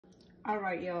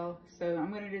Alright y'all, so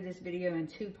I'm going to do this video in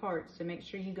 2 parts, so make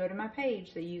sure you go to my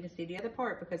page so you can see the other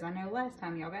part, because I know last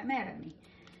time y'all got mad at me.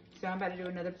 So I'm about to do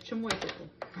another chamoy pickle.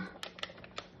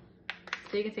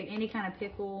 So you can take any kind of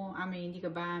pickle. I mean, you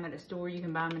can buy them at a store, you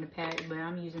can buy them in a pack, but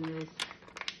I'm using this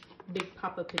big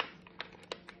papa pickle.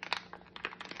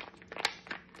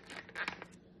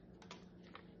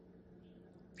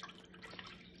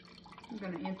 I'm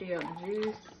going to empty out the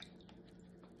juice.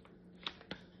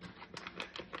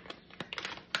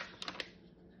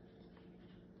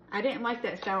 I didn't like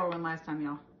that sour one last time,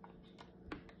 y'all.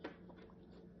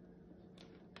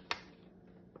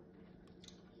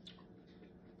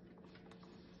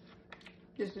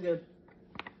 This is good.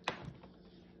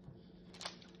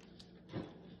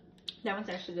 That one's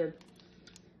actually good.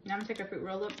 Now I'm gonna take a fruit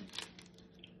roll up.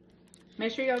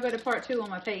 Make sure y'all go to part 2 on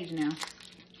my page now.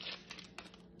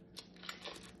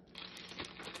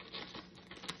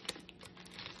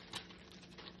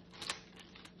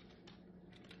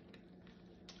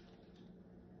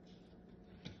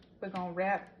 We're gonna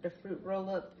wrap the fruit roll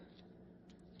up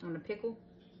on the pickle,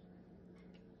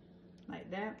 like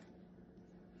that.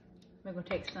 We're gonna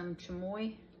take some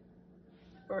chamoy,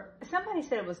 or somebody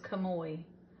said it was chamoy.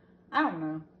 I don't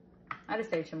know. I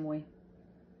just say chamoy.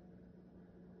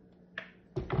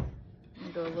 I'm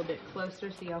gonna go a little bit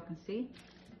closer so y'all can see.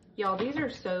 Y'all, these are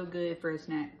so good for a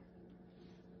snack.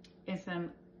 And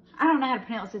some, I don't know how to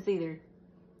pronounce this either.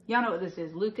 Y'all know what this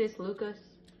is. Lucas,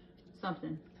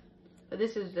 something. But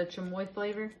this is the chamoy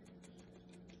flavor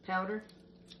powder.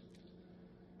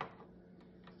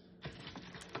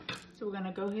 So we're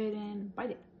gonna go ahead and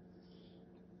bite it.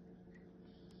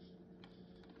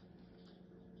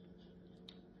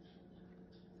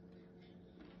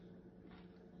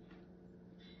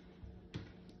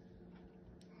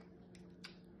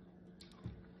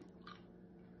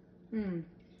 Mmm.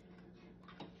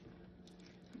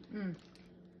 Mmm.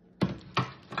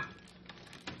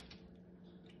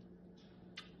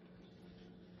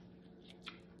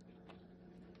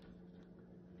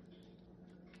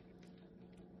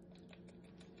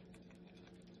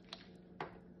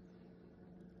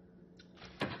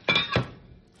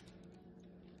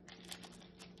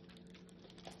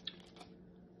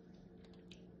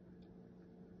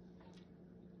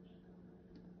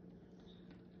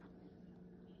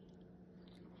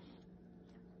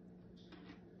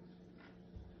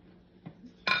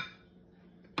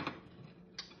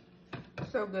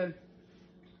 So good.